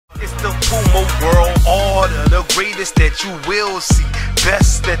Puma world order, the greatest that you will see.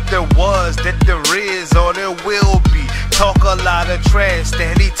 Best that there was, that there is, or there will be. Talk a lot of trash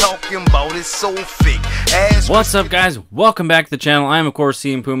that he talking about is so fake. What's up, guys? Welcome back to the channel. I am, of course,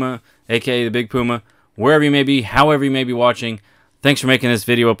 CM Puma, aka the Big Puma. Wherever you may be, however you may be watching, thanks for making this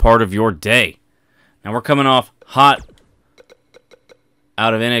video a part of your day. Now, we're coming off hot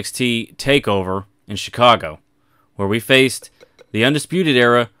out of NXT TakeOver in Chicago, where we faced the Undisputed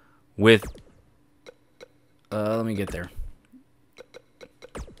Era with... let me get there.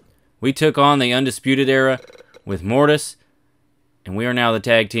 We took on the Undisputed Era with Mortis, and we are now the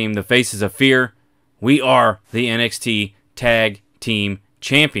tag team, the Faces of Fear. We are the NXT Tag Team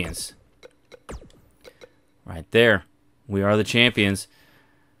Champions. Right there. We are the champions.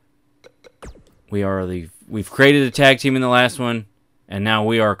 We've created a tag team in the last one, and now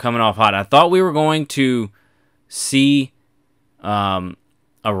we are coming off hot. I thought we were going to see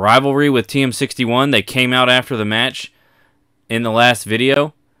a rivalry with TM61. They came out after the match in the last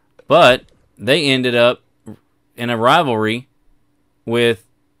video, but they ended up in a rivalry with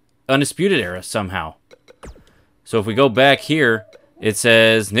Undisputed Era somehow. So if we go back here, it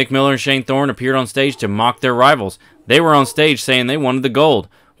says Nick Miller and Shane Thorne appeared on stage to mock their rivals. They were on stage saying they wanted the gold.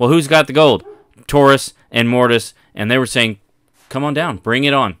 Well, who's got the gold? Taurus and Mortis, and they were saying, come on down, bring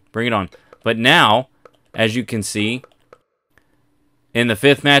it on, bring it on. But now, as you can see, in the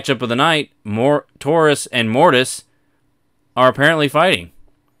fifth matchup of the night, Taurus and Mortis are apparently fighting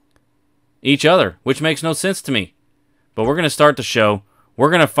each other, which makes no sense to me. But we're going to start the show. We're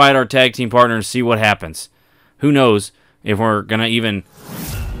going to fight our tag team partner and see what happens. Who knows if we're going to even...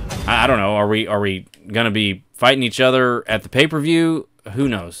 I don't know. Are we going to be fighting each other at the pay-per-view? Who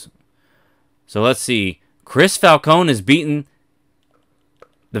knows? So let's see. Chris Falcone has beaten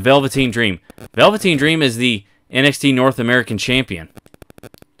the Velveteen Dream. Velveteen Dream is the NXT North American Champion.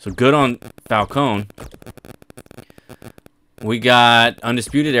 So good on Falcone. We got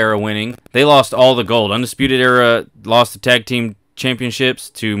Undisputed Era winning. They lost all the gold. Undisputed Era lost the tag team championships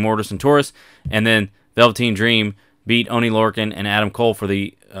to Mortis and Taurus. And then Velveteen Dream beat Oni Lorcan and Adam Cole for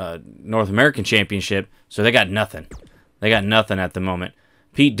the North American Championship. So they got nothing. They got nothing at the moment.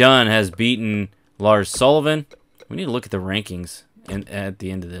 Pete Dunne has beaten Lars Sullivan. We need to look at the rankings at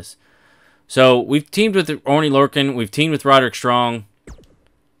the end of this. So we've teamed with Oni Lorcan. We've teamed with Roderick Strong.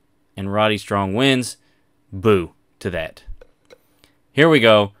 And Roddy Strong wins. Boo to that. Here we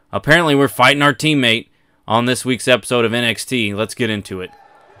go. Apparently we're fighting our teammate on this week's episode of NXT. Let's get into it.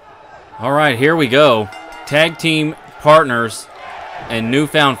 Alright, here we go. Tag team partners and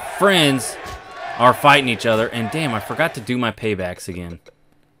newfound friends are fighting each other. And damn, I forgot to do my paybacks again.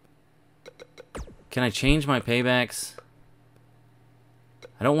 Can I change my paybacks?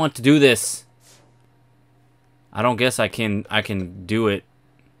 I don't want to do this. I don't guess I can do it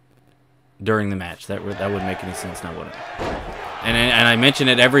during the match. That wouldn't make any sense now, would it? And I mention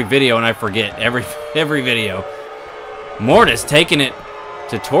it every video and I forget every video. Mortis taking it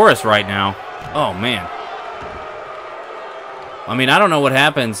to Taurus right now. Oh man. I mean, I don't know what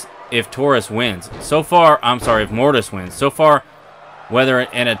happens if Taurus wins. So far, I'm sorry, if Mortis wins. So far, whether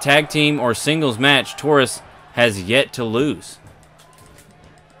in a tag team or singles match, Taurus has yet to lose.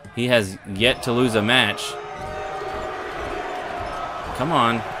 He has yet to lose a match. Come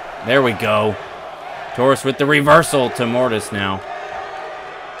on. There we go. Taurus with the reversal to Mortis now.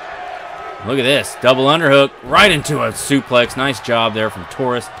 Look at this. Double underhook right into a suplex. Nice job there from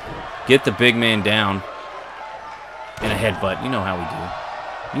Taurus. Get the big man down. And a headbutt. You know how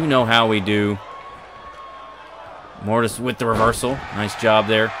we do. You know how we do. Mortis with the reversal. Nice job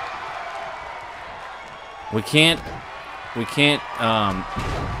there. We can't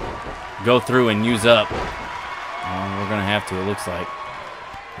go through and use up. We're going to have to, it looks like.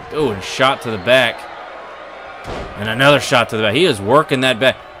 Oh, a shot to the back. And another shot to the back. He is working that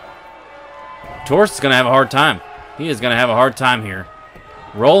back. Taurus is going to have a hard time. He is going to have a hard time here.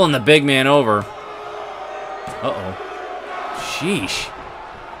 Rolling the big man over. Uh-oh. Sheesh.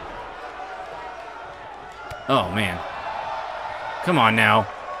 Oh, man. Come on now.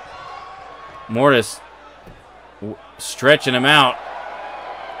 Mortis stretching him out.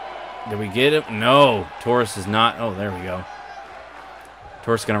 Did we get him? No. Taurus is not. Oh, there we go.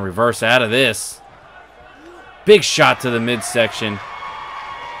 Taurus going to reverse out of this. Big shot to the midsection.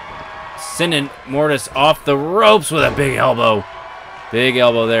 Sending Mortis off the ropes with a big elbow. Big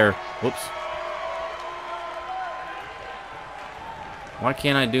elbow there. Whoops. Why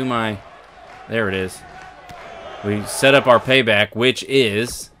can't I do my... There it is. We set up our payback, which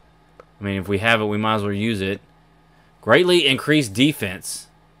is... I mean, if we have it, we might as well use it. Greatly increase defense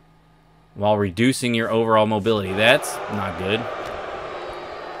while reducing your overall mobility. That's not good.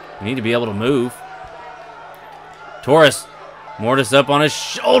 You need to be able to move. Taurus. Mortis up on his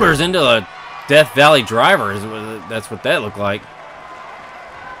shoulders into a Death Valley driver. That's what that looked like.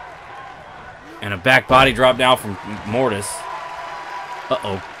 And a back body drop down from Mortis.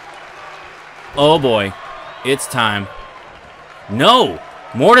 Uh-oh. Oh, boy. It's time. No!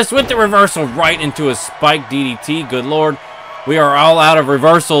 Mortis with the reversal right into a spike DDT. Good Lord. We are all out of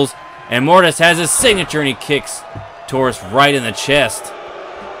reversals. And Mortis has his signature and he kicks Taurus right in the chest.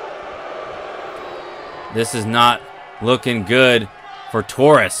 This is not looking good for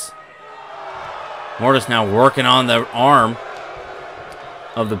Taurus. Mortis now working on the arm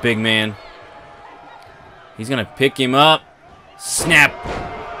of the big man. He's going to pick him up. Snap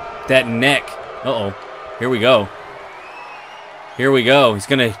that neck. Uh-oh. Here we go. Here we go. He's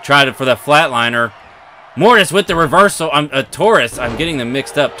going to try for the flatliner. Mortis with the reversal. Taurus. I'm getting them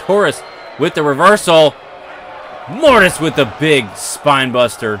mixed up. Taurus with the reversal. Mortis with the big spine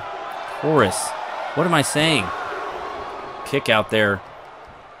buster. Taurus. What am I saying? Kick out there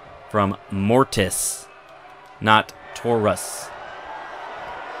from Mortis, not Taurus.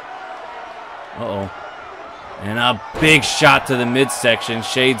 Uh-oh. And a big shot to the midsection.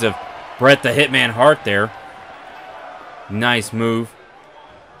 Shades of Bret the Hitman Hart there. Nice move.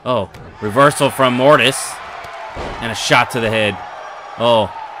 Oh, reversal from Mortis. And a shot to the head.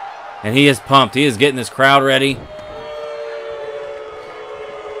 Oh, and he is pumped. He is getting this crowd ready.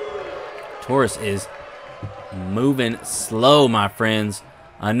 Taurus is moving slow, my friends.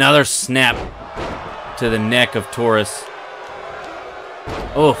 Another snap to the neck of Taurus.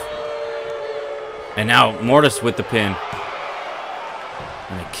 Oh. And now Mortis with the pin.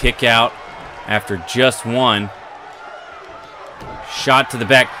 And a kick out after just one. Shot to the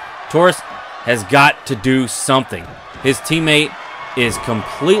back. Taurus has got to do something. His teammate is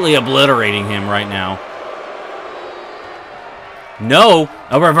completely obliterating him right now. No,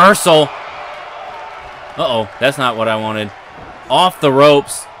 a reversal. Uh-oh, that's not what I wanted. Off the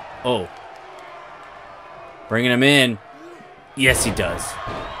ropes. Oh. Bringing him in. Yes, he does.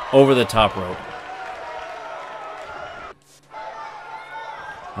 Over the top rope.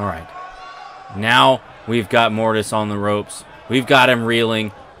 All right. Now we've got Mortis on the ropes. We've got him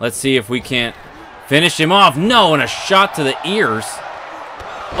reeling. Let's see if we can't finish him off. No, and a shot to the ears.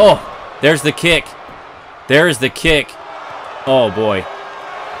 Oh, there's the kick. There's the kick. Oh, boy.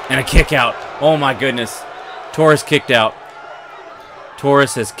 And a kick out. Oh, my goodness. Taurus kicked out.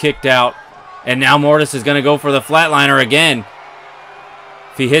 Taurus has kicked out. And now Mortis is going to go for the flatliner again.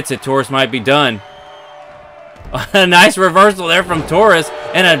 If he hits it, Taurus might be done. A nice reversal there from Taurus.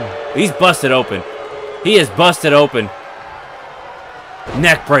 And he's busted open. He is busted open.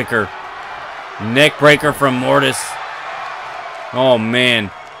 Neck breaker. Neck breaker from Mortis. Oh,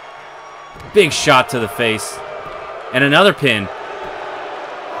 man. Big shot to the face. And another pin.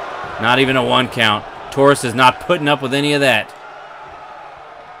 Not even a 1 count. Taurus is not putting up with any of that.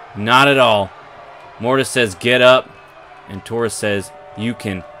 Not at all. Mortis says, get up. And Taurus says, you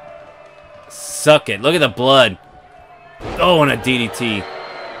can suck it. Look at the blood. Oh, and a DDT.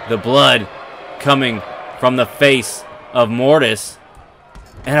 The blood coming from the face of Mortis.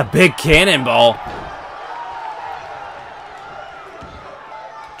 And a big cannonball.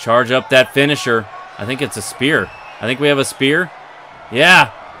 Charge up that finisher. I think it's a spear. I think we have a spear.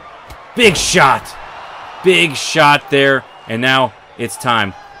 Yeah. Big shot. Big shot there. And now it's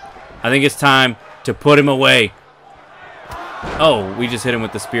time. I think it's time to put him away. Oh, we just hit him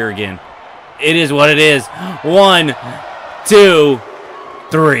with the spear again. It is what it is. 1, 2,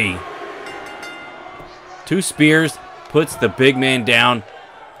 3. 2 spears puts the big man down.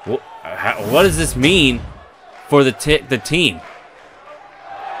 What does this mean for the team?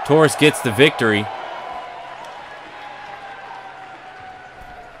 Taurus gets the victory.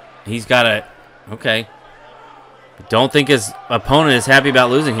 He's got a... Okay. Don't think his opponent is happy about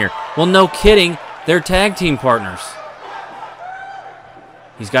losing here. Well, no kidding. They're tag team partners.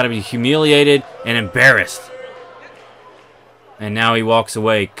 He's got to be humiliated and embarrassed. And now he walks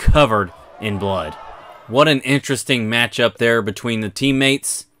away covered in blood. What an interesting matchup there between the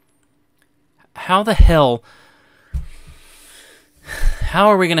teammates. How the hell... How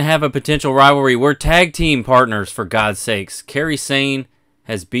are we going to have a potential rivalry? We're tag team partners, for God's sakes. Kairi Sane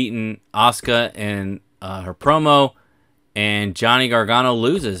has beaten Asuka in her promo, and Johnny Gargano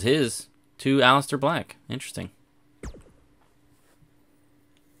loses his to Aleister Black. Interesting.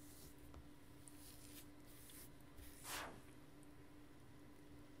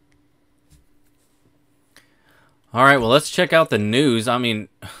 All right, well, let's check out the news. I mean,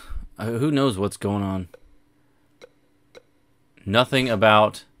 who knows what's going on? Nothing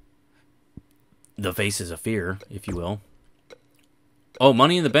about the Faces of Fear, if you will. Oh,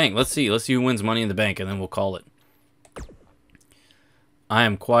 Money in the Bank. Let's see. Let's see who wins Money in the Bank, and then we'll call it. I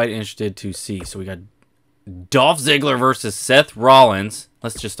am quite interested to see. So we got Dolph Ziggler versus Seth Rollins.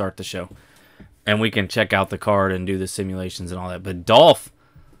 Let's just start the show. And we can check out the card and do the simulations and all that. But Dolph,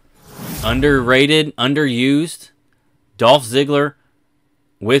 underrated, underused. Dolph Ziggler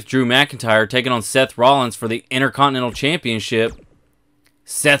with Drew McIntyre taking on Seth Rollins for the Intercontinental Championship.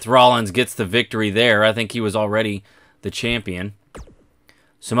 Seth Rollins gets the victory there. I think he was already the champion.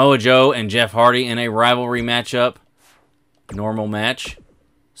 Samoa Joe and Jeff Hardy in a rivalry matchup. Normal match.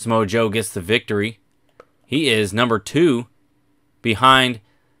 Samoa Joe gets the victory. He is number 2 behind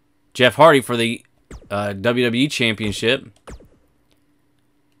Jeff Hardy for the WWE Championship.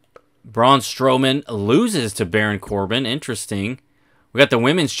 Braun Strowman loses to Baron Corbin. Interesting. We got the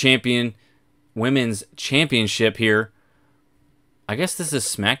women's championship here. I guess this is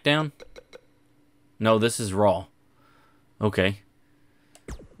SmackDown? No, this is Raw. Okay.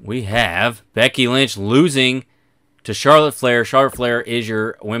 We have Becky Lynch losing to Charlotte Flair. Charlotte Flair is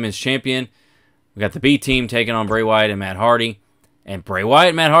your women's champion. We got the B team taking on Bray Wyatt and Matt Hardy. And Bray Wyatt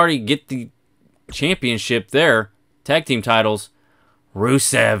and Matt Hardy get the championship there. Tag team titles.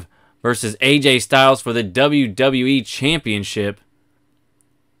 Rusev versus AJ Styles for the WWE Championship.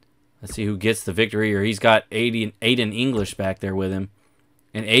 Let's see who gets the victory here. He's got Aiden English back there with him.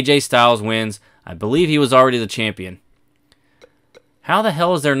 And AJ Styles wins. I believe he was already the champion. How the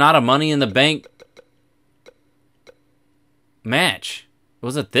hell is there not a Money in the Bank match?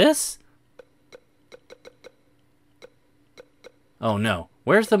 Was it this? Oh no.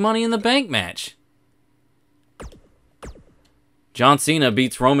 Where's the Money in the Bank match? John Cena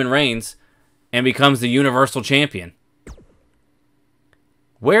beats Roman Reigns and becomes the Universal Champion.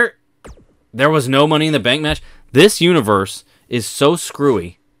 Where? There was no Money in the Bank match? This universe is so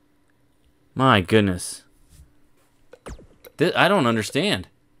screwy. My goodness. I don't understand.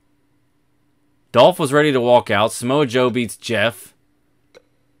 Dolph was ready to walk out. Samoa Joe beats Jeff.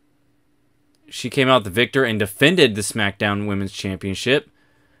 She came out the victor and defended the SmackDown Women's Championship.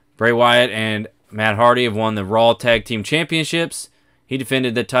 Bray Wyatt and Matt Hardy have won the Raw Tag Team Championships. He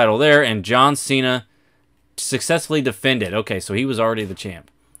defended the title there, and John Cena successfully defended. Okay, so he was already the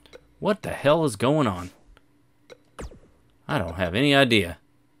champ. What the hell is going on? I don't have any idea.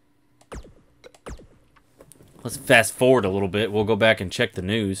 Let's fast forward a little bit. We'll go back and check the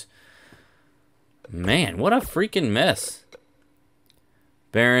news. Man, what a freaking mess.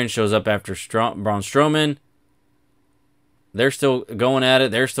 Baron shows up after Braun Strowman. They're still going at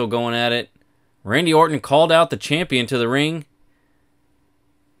it. They're still going at it. Randy Orton called out the champion to the ring.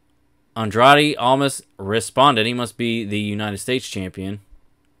 Andrade almost responded. He must be the United States champion.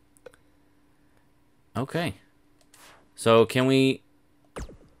 Okay. So can we...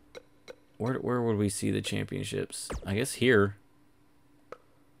 Where would we see the championships? I guess here.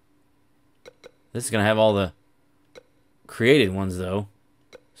 This is going to have all the created ones, though.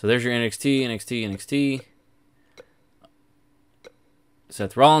 So there's your NXT, NXT, NXT.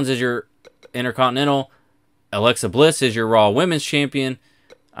 Seth Rollins is your Intercontinental. Alexa Bliss is your Raw Women's Champion.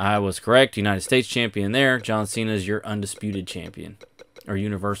 I was correct. United States Champion there. John Cena is your Undisputed Champion. Or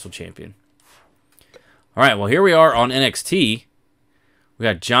Universal Champion. Alright, well here we are on NXT. We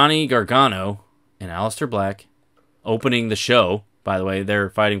got Johnny Gargano and Aleister Black opening the show. By the way,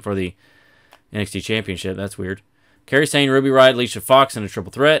 they're fighting for the NXT Championship. That's weird. Kairi Sane, Ruby Riott, Alicia Fox in a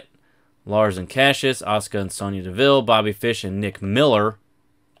triple threat. Lars and Cassius, Asuka and Sonya Deville, Bobby Fish and Nick Miller.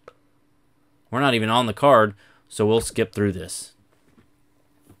 We're not even on the card, so we'll skip through this.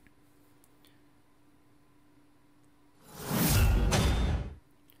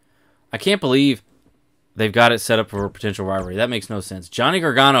 I can't believe they've got it set up for a potential rivalry. That makes no sense. Johnny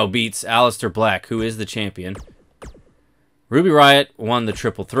Gargano beats Aleister Black, who is the champion. Ruby Riott won the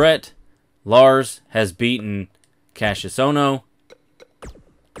triple threat. Lars has beaten Cassius Ohno.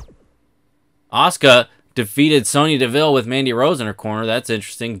 Asuka defeated Sonya Deville with Mandy Rose in her corner. That's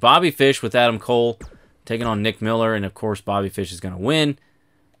interesting. Bobby Fish with Adam Cole taking on Nick Miller. And, of course, Bobby Fish is going to win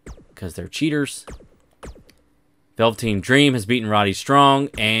because they're cheaters. Velveteen Dream has beaten Roddy Strong.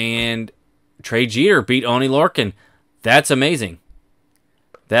 And Trey Jeter beat Oney Lorcan. That's amazing.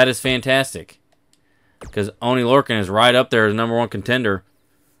 That is fantastic. Because Oney Lorcan is right up there as the #1 contender.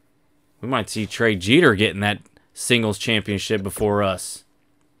 We might see Trey Jeter getting that singles championship before us.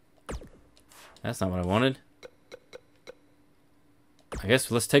 That's not what I wanted. I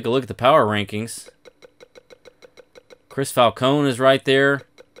guess let's take a look at the power rankings. Chris Falcone is right there.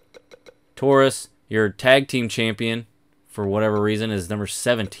 Taurus, your tag team champion, for whatever reason, is number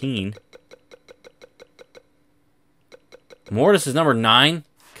 17. Mortis is number 9.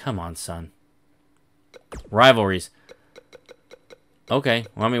 Come on, son. Rivalries. Okay.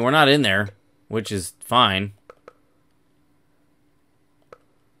 Well, I mean, we're not in there, which is fine.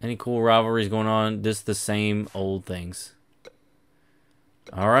 Any cool rivalries going on? Just the same old things.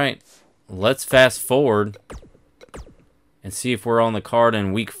 All right. Let's fast forward and see if we're on the card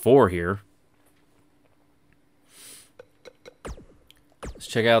in week 4 here. Let's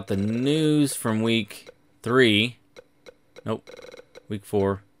check out the news from week 3. Nope. Week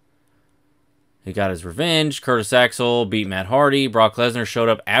 4. He got his revenge. Curtis Axel beat Matt Hardy. Brock Lesnar showed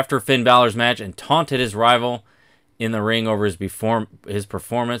up after Finn Balor's match and taunted his rival in the ring over his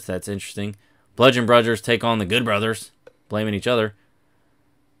performance. That's interesting. Bludgeon Brothers take on the Good Brothers, blaming each other.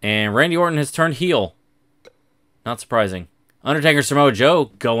 And Randy Orton has turned heel. Not surprising. Undertaker Samoa Joe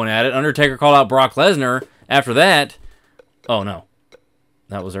going at it. Undertaker called out Brock Lesnar after that. Oh, no.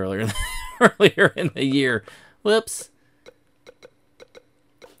 That was earlier in the year. Whoops.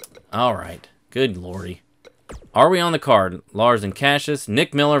 All right. Good lordy. Are we on the card? Lars and Cassius.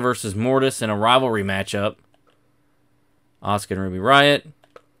 Nick Miller versus Mortis in a rivalry matchup. Asuka and Ruby Riott.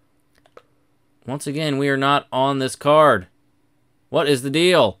 Once again, we are not on this card. What is the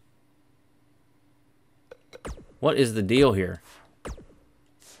deal? What is the deal here?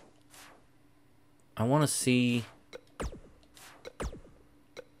 I want to see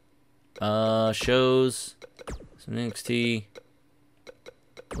shows, some NXT.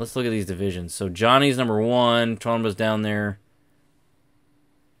 Let's look at these divisions. So Johnny's number 1. Tromba's down there.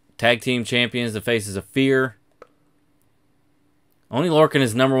 Tag team champions, the Faces of Fear. Only Lorcan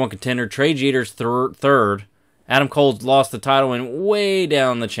is number 1 contender. Trey Jeter's third. Adam Cole's lost the title and way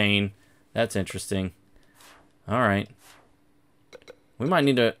down the chain. That's interesting. All right. We might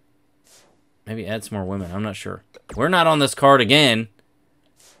need to maybe add some more women. I'm not sure. We're not on this card again.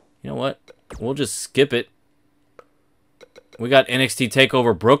 You know what? We'll just skip it. We got NXT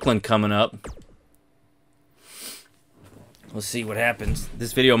TakeOver Brooklyn coming up. Let's see what happens.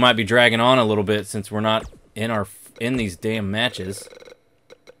 This video might be dragging on a little bit since we're not in these damn matches.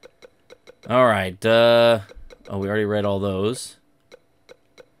 All right. Oh, we already read all those.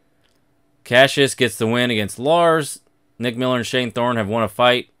 Cassius gets the win against Lars. Nick Miller and Shane Thorne have won a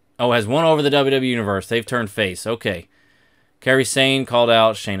fight. Oh, has won over the WWE Universe. They've turned face. Okay. Kairi Sane called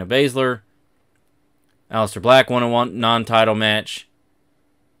out Shayna Baszler. Aleister Black won a non-title match.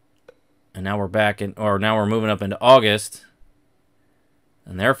 And now we're now we're moving up into August.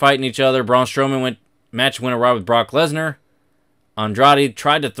 And they're fighting each other. Braun Strowman match winner right with Brock Lesnar. Andrade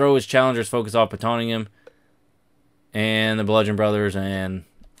tried to throw his challenger's focus off by taunting him. And the Bludgeon Brothers and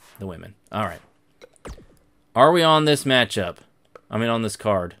the women. All right. Are we on this matchup? I mean, on this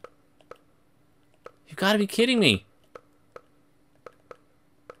card. You got to be kidding me.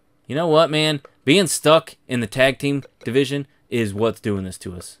 You know what, man? Being stuck in the tag team division is what's doing this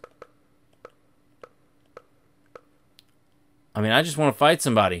to us. I mean, I just want to fight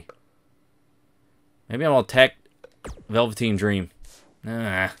somebody. Maybe I'll attack Velveteen Dream.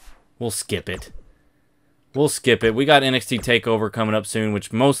 Nah, we'll skip it. We'll skip it. We got NXT TakeOver coming up soon,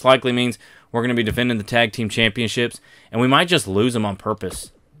 which most likely means we're going to be defending the tag team championships, and we might just lose them on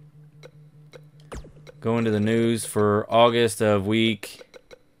purpose. Go into the news for August of week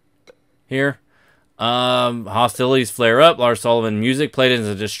here. Hostilities flare up. Lars Sullivan music played as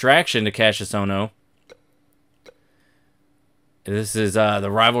a distraction to Cassius Ohno. This is the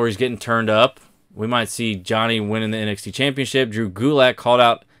rivalry's getting turned up. We might see Johnny winning the NXT Championship. Drew Gulak called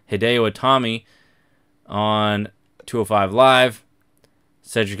out Hideo Itami on 205 Live.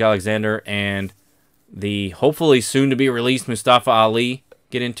 Cedric Alexander and the hopefully soon-to-be-released Mustafa Ali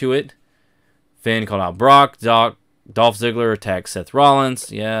get into it. Finn called out Brock. Dolph Ziggler attacked Seth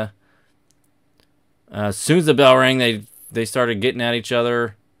Rollins. Yeah. As soon as the bell rang, they started getting at each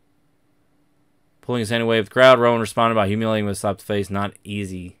other. Pulling his hand away with the crowd. Rowan responded by humiliating with a slap to the face. Not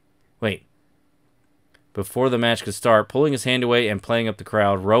easy. Wait. Before the match could start, pulling his hand away and playing up the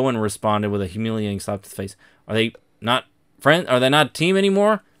crowd, Rowan responded with a humiliating slap to the face. Are they not friends? Are they not a team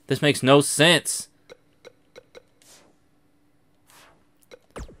anymore? This makes no sense.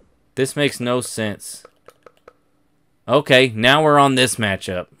 This makes no sense. Okay, now we're on this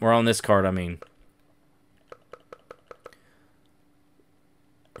matchup. We're on this card, I mean.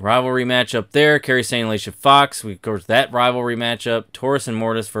 Rivalry matchup there. Kairi Sane and Alicia Fox. We covered that rivalry matchup. Taurus and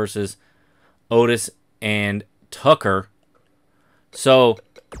Mortis versus Otis and Tucker. So,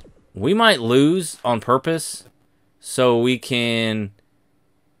 we might lose on purpose so we can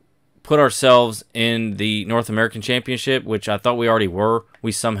put ourselves in the North American Championship, which I thought we already were.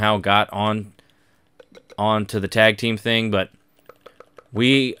 We somehow got on to the tag team thing, but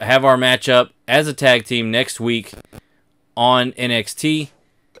we have our matchup as a tag team next week on NXT.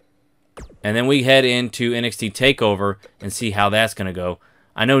 And then we head into NXT TakeOver and see how that's going to go.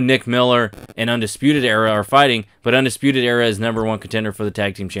 I know Nick Miller and Undisputed Era are fighting, but Undisputed Era is #1 contender for the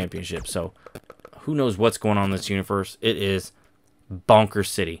Tag Team Championship. So who knows what's going on in this universe. It is Bonker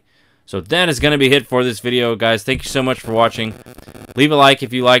City. So that is going to be it for this video, guys. Thank you so much for watching. Leave a like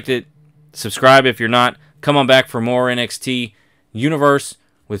if you liked it. Subscribe if you're not. Come on back for more NXT Universe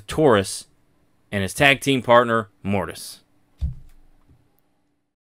with Taurus and his tag team partner, Mortis.